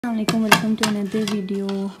अस्सलामुअलैकुम, welcome to another video.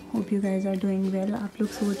 Hope you guys are doing well. आप लोग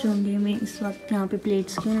सोच होंगे मैं इस वक्त यहाँ पे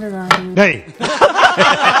प्लेट्स क्यों लगा रही हूँ।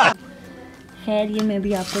 खैर ये मैं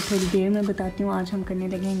भी आपको थोड़ी देर में बताती हूँ। आज हम करने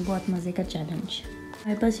लगे हैं बहुत मज़े का चैलेंज।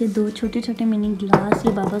 हमारे पास ये दो छोटे छोटे मिनी गिलास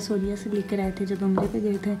ये बाबा सोलिया से लेकर आए थे जब उम्रे पे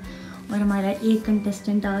गए थे, और हमारा एक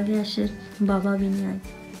कंटेस्टेंट आ गया अशर, बाबा भी नहीं आए।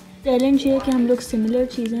 चैलेंज ये है कि हम लोग सिमिलर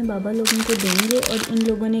चीज़ें बाबा लोगों को देंगे और इन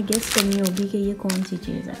लोगों ने गेस करनी होगी कि ये कौन सी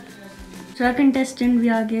चीज़ है। दूसरा कंटेस्टेंट भी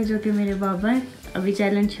आ गया जो कि मेरे बाबा हैं। अभी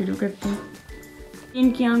चैलेंज शुरू करते हैं।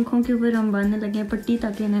 इनकी आंखों के ऊपर हम बांधने लगे हैं पट्टी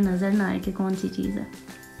ताकि इन्हें नज़र ना आए कि कौन सी चीज़ है।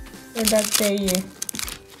 प्रोडक्ट है ये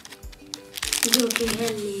जो कि है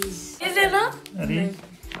लीज ना। अरे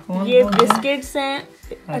ये बिस्किट्स हैं।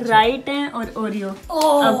 अच्छा। राइट हैं और ओरियो।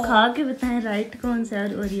 अब खा के बताएं राइट कौन सा है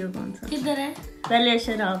और ओरियो कौन सा। किधर है? पहले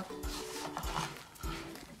अशर आप।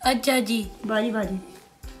 अच्छा जी, बारी बारी।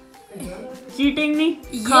 चीटिंग नहीं,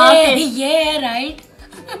 ये है राइट।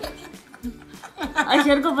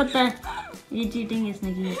 अशर को पता है ये चीटिंग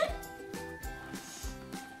इसने की है।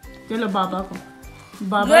 चलो बाबा को,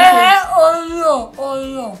 बाबा ये से है ओरियो।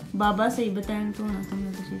 ओरियो बाबा से ही बताएं तो ना,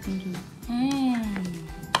 तुमने तो चीटिंग की।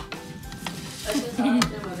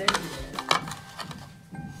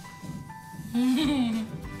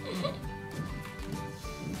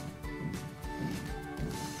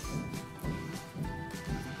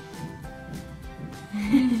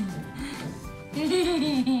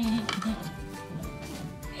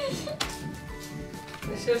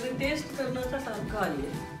 टेस्ट करना था, सब खा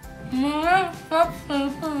लिया।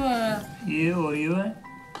 ये ओरियो है,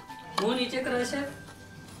 वो नीचे क्रश है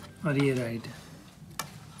और ये राइट है।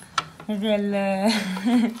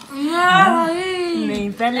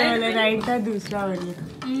 नहीं, पहले वाला राइट था, दूसरा ओरियो था।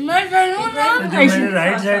 जो मेरे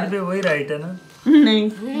राइट साइड पे वही राइट है ना। नहीं,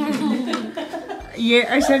 ये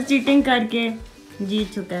अशर चीटिंग करके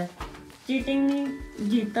जीत चुका है। चीटिंग नहीं,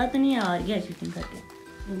 जीता तो नहीं, हार गया चीटिंग करके।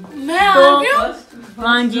 मैं तो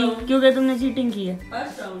हाँ जी, क्योंकि तुमने चीटिंग की है।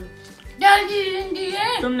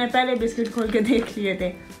 तुमने पहले बिस्किट खोल के देख लिए थे।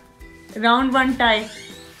 Round 1 tie.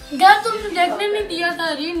 यार तुमने देखने नहीं दिया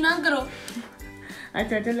था, रीड ना करो।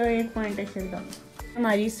 अच्छा चलो, 1 पॉइंट अशर का।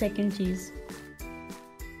 हमारी सेकंड चीज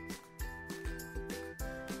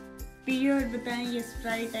पियो और बताएं ये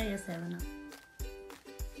स्प्राइट है या 7 अप।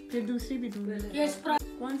 फिर दूसरी भी दूंगी। ये स्प्राइट।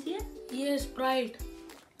 कौन सी है? ये स्प्राइट।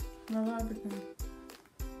 बाबा आप बताएं।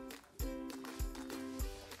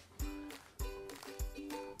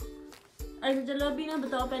 अच्छा चलो अभी ना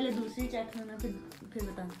बताओ, पहले दूसरी चेक करना फिर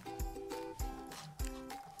बताना।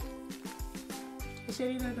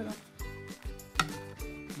 शरीर में करो।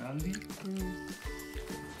 डाल दी।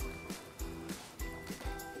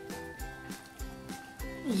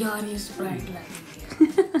 यार ये स्प्राइट लगी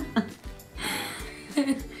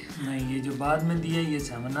नहीं, ये जो बाद में दी है ये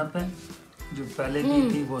 7 अप है, जो पहले दी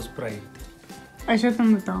थी वो स्प्राइट थी। अच्छा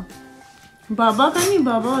तुम बताओ। बाबा का नहीं,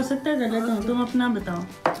 बाबा हो सकता है गलत हो, तुम अपना बताओ।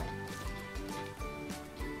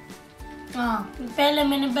 हाँ,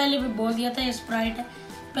 मैंने पहले भी बोल दिया था ये स्प्राइट है।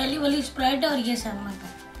 पहली वाली स्प्राइट है और ये 7 अप है।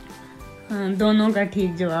 हाँ, दोनों का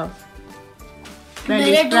ठीक जवाब।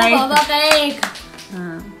 मेरे दो, बाबा का एक।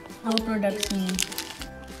 हाँ, वो प्रोडक्ट्स नहीं है।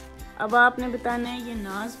 अब आपने बताना है ये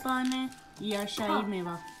नाज पान है या शाही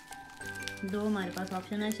मेवा। दो हमारे पास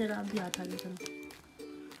ऑप्शन है। शराब भी आता है। चलो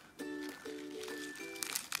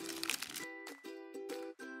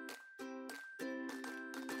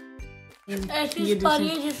ऐसी सुपारी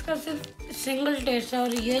है जिसका सिर्फ सिंगल टेस्ट है,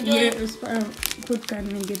 और ये जो ये उस पर खुद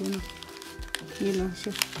करने के लिए ना, ये लो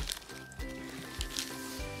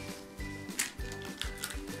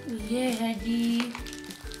ये है जी।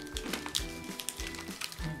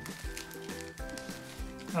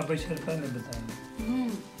 अब शर्फा ने बताया।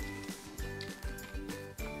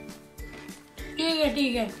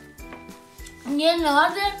 ठीक है। ये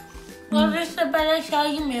नाज है और इससे पहले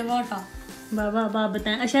शाही मेवा था। बाबा अब आप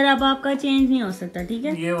बताएं। अशर अब आपका चेंज नहीं हो सकता, ठीक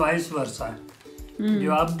है? ये वाइस वर्सा है।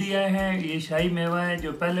 जो आप दिया है ये शाही मेवा है,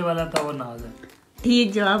 जो पहले वाला था वो नाज है।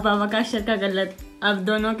 ठीक जवाब बाबा का, अशर का गलत। अब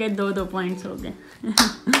दोनों के 2-2 पॉइंट्स हो गए।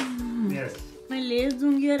 यस। मैं लेस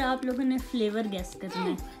दूंगी और आप लोगों ने फ्लेवर गेस करना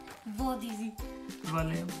है। बहुत इजी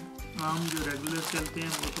वाले आम जो रेगुलर चलते हैं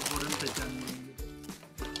वो तो फौरन पहचान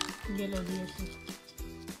लेंगे। ये लो भी अशर।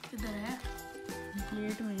 किधर है?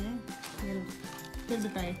 प्लेट में है, ये लो। फिर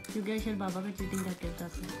बताए, क्योंकि अशर बाबा का चीटिंग करके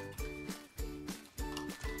बताते हैं।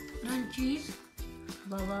 चीज।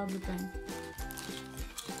 बाबा आप बताएं।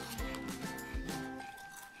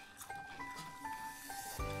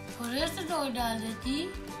 फॉरेस्ट तो डाल देती।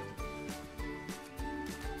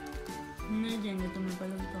 नहीं देंगे तुम्हें,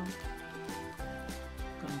 पहले बताओ।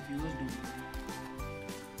 कंफ्यूज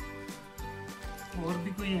और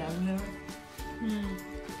भी कोई है?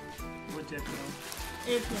 चेक करो।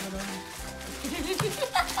 एक फ्लेवर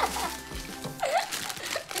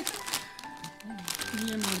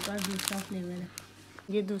ये मेरे पास दूसरा फ्लेवर है,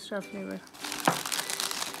 ये दूसरा फ्लेवर।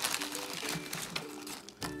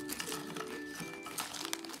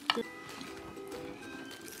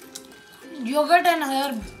 Yogurt and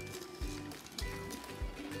herb.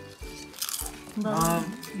 हाँ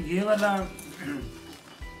ये वाला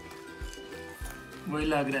वही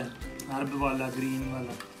लग रहा है, हर्ब वाला, ग्रीन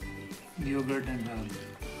वाला योगर्ट एंड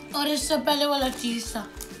हर्ब। और इससे पहले वाला चीज था।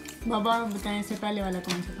 बाबा आप बताएं इससे पहले वाला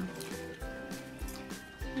कौन सा था?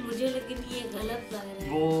 मुझे लेकिन ये गलत लग रहा है।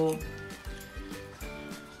 वो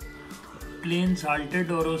प्लेन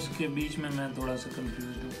साल्टेड और उसके बीच में मैं थोड़ा सा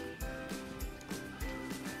कंफ्यूज हूँ।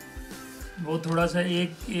 वो थोड़ा सा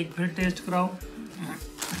एक फिर टेस्ट कराओ।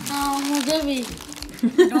 हाँ मुझे भी।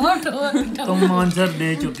 तुम आंसर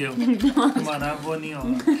दे चुके हो, तुम्हारा वो नहीं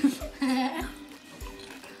होगा।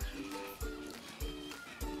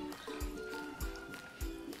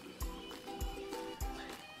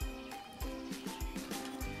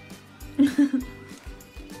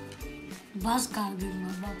 बस कर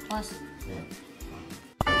दूंगा बस।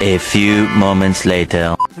 A few moments later.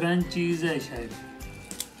 French चीज है शायद।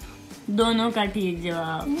 दोनों का ठीक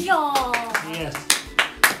जवाब। यस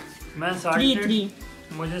मैं साल्टेड, 3-3।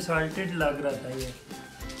 मुझे साल्टेड लग रहा था ये।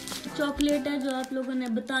 चॉकलेट है जो आप लोगों ने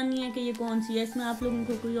बतानी है कि ये कौन सी है। इसमें आप लोगों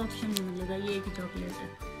को कोई ऑप्शन नहीं मिलेगा, ये एक ही चॉकलेट है।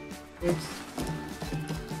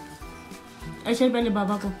 अच्छा पहले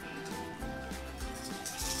बाबा को।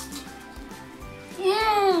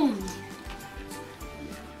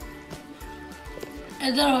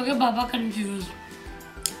 इधर हो गया बाबा कंफ्यूज।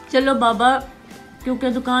 चलो बाबा क्योंकि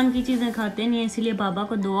दुकान की चीज़ें खाते नहीं है इसलिए बाबा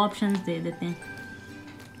को 2 ऑप्शंस दे देते हैं।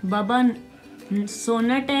 बाबा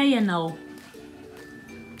सोनट है या नाओ?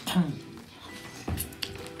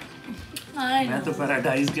 मैं तो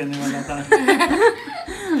पैराडाइज कहने वाला था।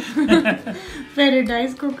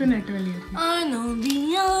 पैराडाइज कोकोनट वाली होती I know the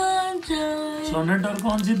answer. Sonnet और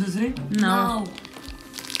कौन सी दूसरी? है। नाओ।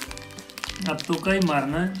 अब तुक्का ही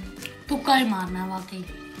मारना है। तुक्का ही मारना है वाकई।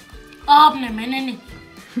 आपने, मैंने नहीं।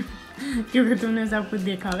 क्योंकि तुमने सब कुछ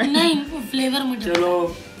देखा हुआ है। नहीं फ्लेवर मुझे। चलो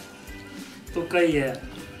तुक्का ही है,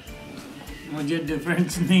 मुझे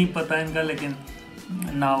डिफरेंस नहीं पता इनका, लेकिन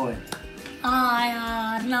नाव है। हाँ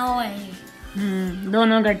यार नाओ है।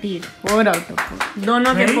 दोनों का ठीक। 4 आउट ऑफ 4।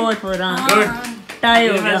 दोनों के 4 गुड। टाई ये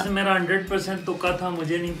हो गया। वैसे मेरा 100% तुक्का था,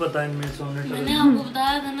 मुझे नहीं पता इनमें सोनेट मैंने और आपको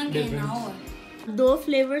बताया था ना कि नाओ है। 2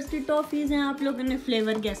 फ्लेवर्स की टॉफीज हैं, आप लोगों ने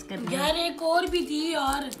फ्लेवर गेस करना है। यार एक और भी थी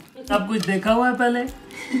यार। सब कुछ देखा हुआ है पहले।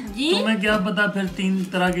 जी तुम्हें क्या पता फिर 3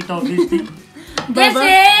 तरह की टॉफीज थी। This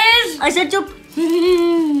is अच्छा चुप।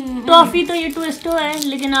 टॉफी तो ये ट्विस्टो है,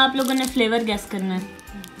 लेकिन आप लोगों ने फ्लेवर गेस करना है।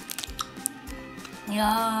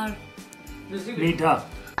 यार मीठा।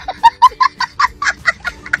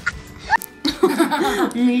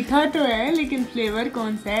 मीठा तो है लेकिन फ्लेवर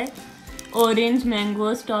कौन सा है? Orange,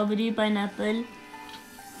 mango, strawberry, pineapple.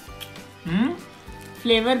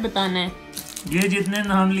 Flavour बताना है। ये जितने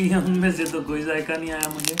नाम लिए उनमें से तो कोई जायका नहीं आया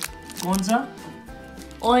मुझे। कौन सा?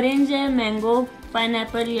 ऑरेंज है, मैंगो,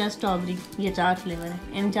 पाइनएप्पल या स्ट्रॉबेरी। ये 4 फ्लेवर है,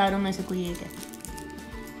 इन चारों में से कोई एक है।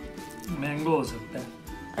 मैंगो हो सकता है।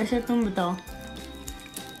 अच्छा तुम बताओ।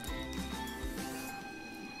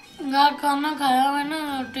 यार खाना खाया हुआ है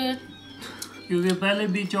ना टेस्ट। क्योंकि पहले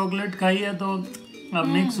भी चॉकलेट खाई है तो अब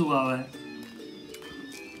मिक्स हुआ हुआ है।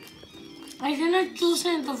 ऐसे ना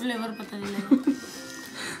चूसे तो फ्लेवर पता नहीं लगा।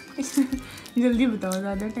 जल्दी बताओ,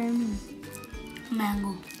 ज़्यादा टाइम नहीं।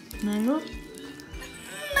 मैंगो। मैंगो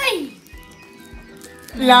नहीं।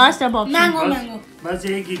 लास्ट अब ऑप्शन। Mango mango. बस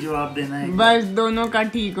एक ही जवाब देना है। बस दोनों का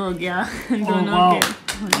ठीक हो गया। दोनों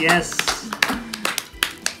के। यस।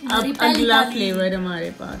 अब अगला फ्लेवर हमारे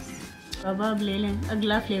पास। बाबा अब ले लें,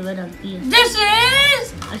 अगला फ्लेवर आती है। This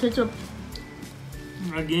is अच्छा चुप।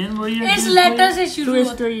 अगेन वही है। इस लेटर से शुरू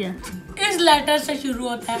ट्विस्ट होता हुई है। है। इस लेटर से शुरू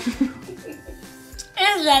होता है।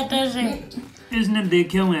 इस लेटर से। इसने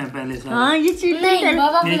देखे हुए हैं पहले सारे। हाँ ये चीटिंग नहीं है।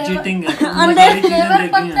 बाबा ये फ्लेवर चीटिंग है। अंदर फ्लेवर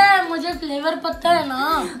पता है मुझे, फ्लेवर पता है ना।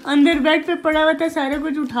 अंदर बेड पे पड़ा हुआ था, सारा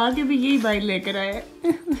कुछ उठा के भी यही बाहर लेकर आए।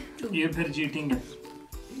 ये फिर चीटिंग है।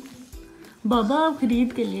 बाबा आप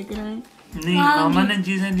खरीद के लेकर आए। नहीं मामा ने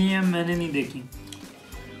चीजें दी हैं, मैंने नहीं देखी।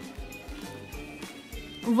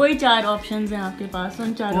 वही 4 ऑप्शंस हैं आपके पास,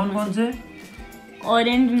 उन चारों कौन में कौन से?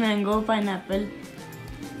 ऑरेंज, मैंगो, पाइनएप्पल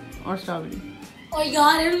और स्ट्रॉबेरी। और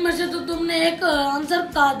यार इनमें से तो तुमने एक आंसर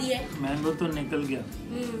बता दिया। मैंगो तो निकल गया,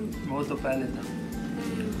 वो तो पहले था।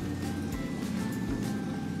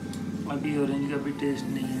 अभी ऑरेंज का भी टेस्ट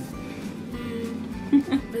नहीं है।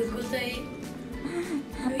 बिल्कुल सही।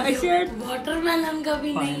 अच्छा वाटरमेलन का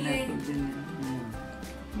भी नहीं है। पाइनएप्पल भी नहीं।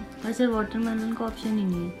 वैसे वाटरमेलन का ऑप्शन ही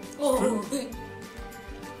नहीं है।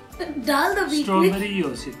 डाल दो बीच में। स्ट्रॉबेरी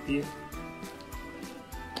हो सकती है,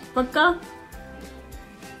 पक्का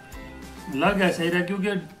लग ऐसा ही रहा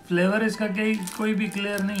क्योंकि फ्लेवर इसका कोई भी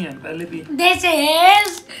क्लियर नहीं है पहले भी। This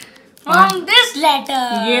is from this letter.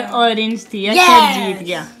 ये ऑरेंज थी। अशर जीत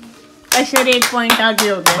गया। अशर 1 पॉइंट आगे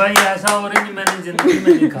हो गया। भाई ऐसा ऑरेंज मैंने जिंदगी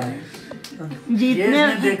में नहीं खाया। ये जीतने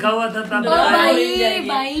इसने देखा हुआ था तब भाई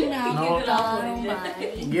मैं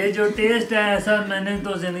ये जो टेस्ट है ऐसा मैंने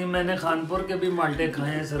तो जिंदगी मैंने खानपुर के भी माल्टे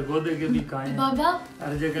खाए हैं, सरगोदे के भी खाए हैं, बाबा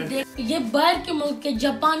हर जगह। ये बाहर के मुल्क के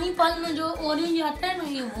जापानी फल में जो ऑरेंज आता है ना,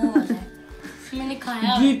 ये वो वाला है। मैंने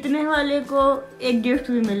खाया। जीतने वाले को एक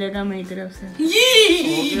गिफ्ट भी मिलेगा मेरी तरफ से।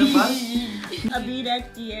 अभी रह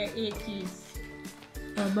की है एक चीज।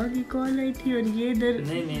 बाबा की कॉल आई थी और ये इधर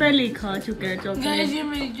पहले ही खा चुका है चॉकलेट। ये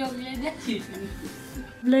मेरी चॉकलेट है।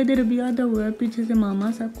 इधर अभी आधा हुआ है, पीछे से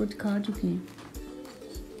मामा सब कुछ खा चुकी हैं।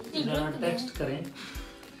 टेक्स्ट करें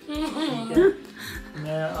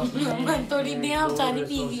मैं मैं थोड़ी देर आप सारी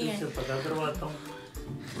पी गई है। पता करवाता हूँ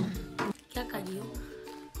क्या कर रही हो?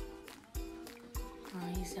 हाँ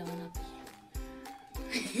ये 7 अप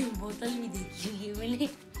बोतल भी देखी हुई है मैंने।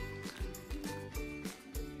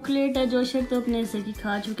 चॉकलेट है जो शक तो अपने हिस्से की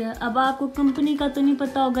खा चुका है। अब आपको कंपनी का तो नहीं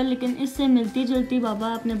पता होगा, लेकिन इससे मिलती जुलती बाबा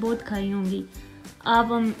आपने बहुत खाई होंगी।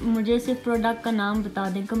 आप मुझे सिर्फ प्रोडक्ट का नाम बता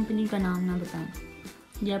दें, कंपनी का नाम ना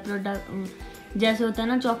बताएं। या प्रोडक्ट जैसे होता है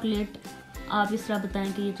ना चॉकलेट, आप इस तरह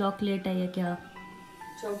बताएं कि ये चॉकलेट है या क्या।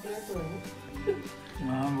 चॉकलेट तो है।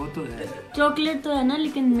 हाँ वो तो है, चॉकलेट तो है ना,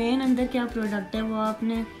 लेकिन मेन अंदर क्या प्रोडक्ट है वो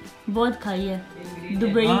आपने बहुत खाई है।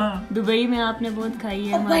 दुबई में आपने बहुत खाई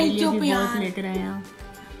है, हमारे लिए भी बहुत लेकर आए हैं।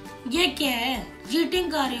 ये क्या है?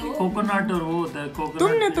 चीटिंग कर रहे हो? कोकोनट और वो होता है कोकोनट।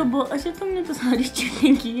 तुमने तो सारी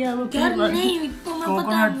चीटिंग की है। वो यार नहीं, तुम्हें पता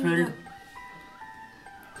कोकोनट फील्ड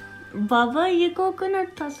बाबा ये कोकोनट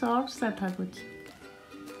था, सॉफ्ट सा था कुछ।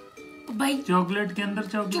 भाई चॉकलेट के अंदर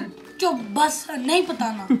चॉकलेट। चुप बस, नहीं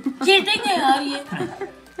बताना। चीटिंग है यार ये।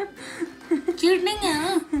 चीटिंग है ना?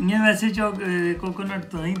 ये वैसे कोकोनट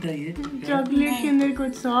तो नहीं था ये। चॉकलेट के अंदर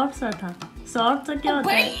कुछ सॉफ्ट सा था। सॉफ्ट सा क्या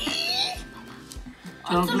होता है?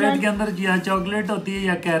 चॉकलेट के अंदर या चॉकलेट होती है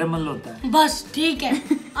या कैरमल होता है। बस ठीक है,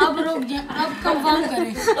 अब रुक जाए, अब कंफर्म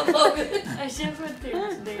करें।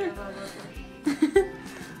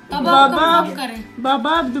 अब आप कंफर्म करें। बाबा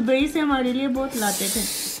आप दुबई से हमारे लिए बहुत लाते थे।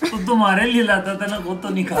 तो तुम्हारे लिए लाता था ना, खुद तो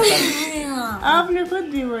नहीं खाता। आपने खुद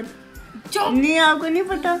भी बहुत। नहीं आपको नहीं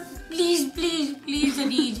पता। प्लीज प्लीज प्लीज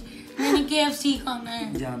अनीज, मैंने KFC खाना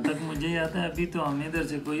है। जहाँ तक मुझे याद है अभी तो हम इधर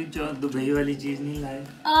से कोई दुबई वाली चीज नहीं लाए।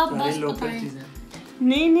 आप सारी बस लोकल बताएं। चीजें।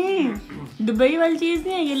 नहीं दुबई वाली चीज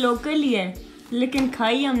नहीं है, ये लोकल ही है, लेकिन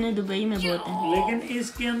खाई हमने दुबई में बहुत है। लेकिन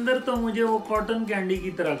इसके अंदर तो मुझे वो कॉटन कैंडी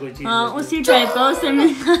की तरह कोई चीज। हाँ उसी टाइप का, उससे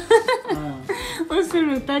मिलता हाँ। उससे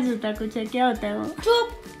मिलता जुलता कुछ है। क्या होता है वो? चुप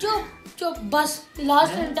चुप चुप, बस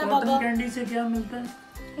लास्ट हिंट है कॉटन बाबा। कैंडी से क्या मिलता है?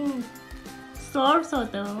 सॉफ्ट सा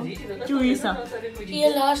होता है वो, चूई सा। ये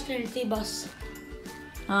लास्ट हिंट थी बस।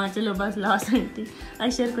 हाँ चलो बस लास्ट हिंट थी।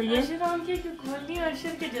 अशर को ये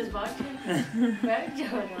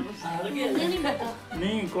नहीं पता।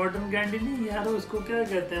 नहीं कॉटन कैंडी नहीं यार, उसको क्या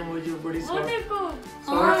कहते हैं वो जो बड़ी सॉफ्ट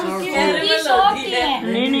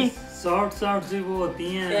नहीं सॉफ्ट सी वो होती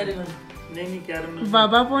हैं। नहीं कैरमल।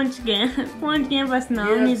 बाबा पहुंच गए बस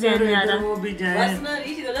नाम नहीं ज़हन में आ रहा। वो भी जाए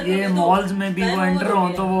ये मॉल्स में भी वो एंटर हो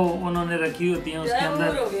तो वो उन्होंने रखी होती हैं उसके अंदर।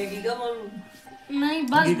 नहीं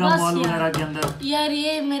बस गीगा बस मॉल वगैरह के अंदर यार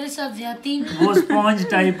ये मेरे साथ ज्यादा वो स्पॉन्ज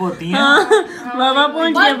टाइप होती हैं। बाबा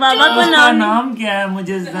पहुंच गए। बाबा को उसका नाम क्या है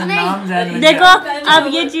मुझे नाम ज़हन में देखो अब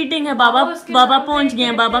ये चीटिंग है। बाबा पहुंच गए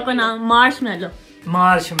हैं। बाबा को नाम मार्शमैलो।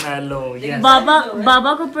 यस।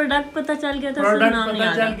 बाबा को प्रोडक्ट पता चल गया था, प्रोडक्ट नाम नहीं पता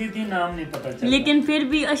आ चल रहा। गई थी, नाम नहीं पता चला। लेकिन फिर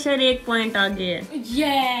भी अशर 1 पॉइंट आगे है।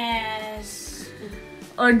 यस।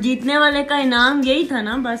 और जीतने वाले का इनाम यही था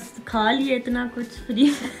ना, बस खा लिए इतना कुछ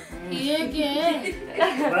फ्री। ये क्या है?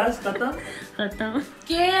 बस खत्म।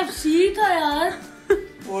 KFC था यार।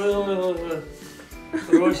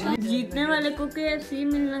 रोशनी जीतने वाले को KFC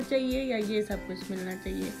मिलना चाहिए या ये सब कुछ मिलना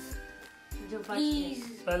चाहिए? प्लीज।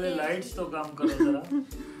 पहले लाइट्स तो काम करो जरा।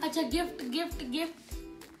 अच्छा गिफ्ट गिफ्ट गिफ्ट।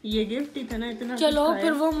 ये गिफ्ट ही था ना इतना। चलो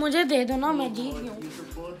फिर वो मुझे दे दो ना, मैं जीत गई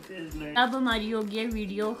हूँ। अब हमारी हो गई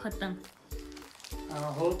वीडियो खत्म।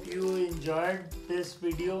 Hope you enjoyed this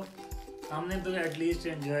video. हमने तो एटलीस्ट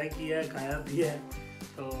एंजॉय किया है, खाया भी है,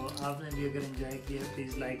 तो आपने भी अगर एंजॉय किया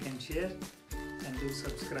please like and share and do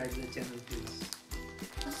subscribe the channel please.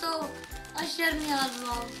 So, share me our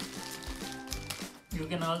vlog. You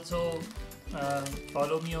can also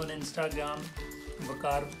follow me on Instagram,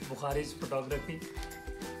 Bukhari's Photography,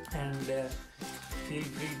 and feel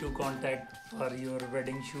free to contact for your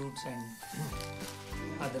wedding shoots and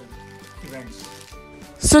other events.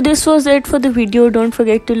 So this was it for the video. Don't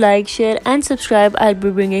forget to like, share and subscribe. I'll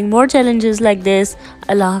be bringing more challenges like this.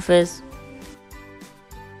 Allah Hafiz.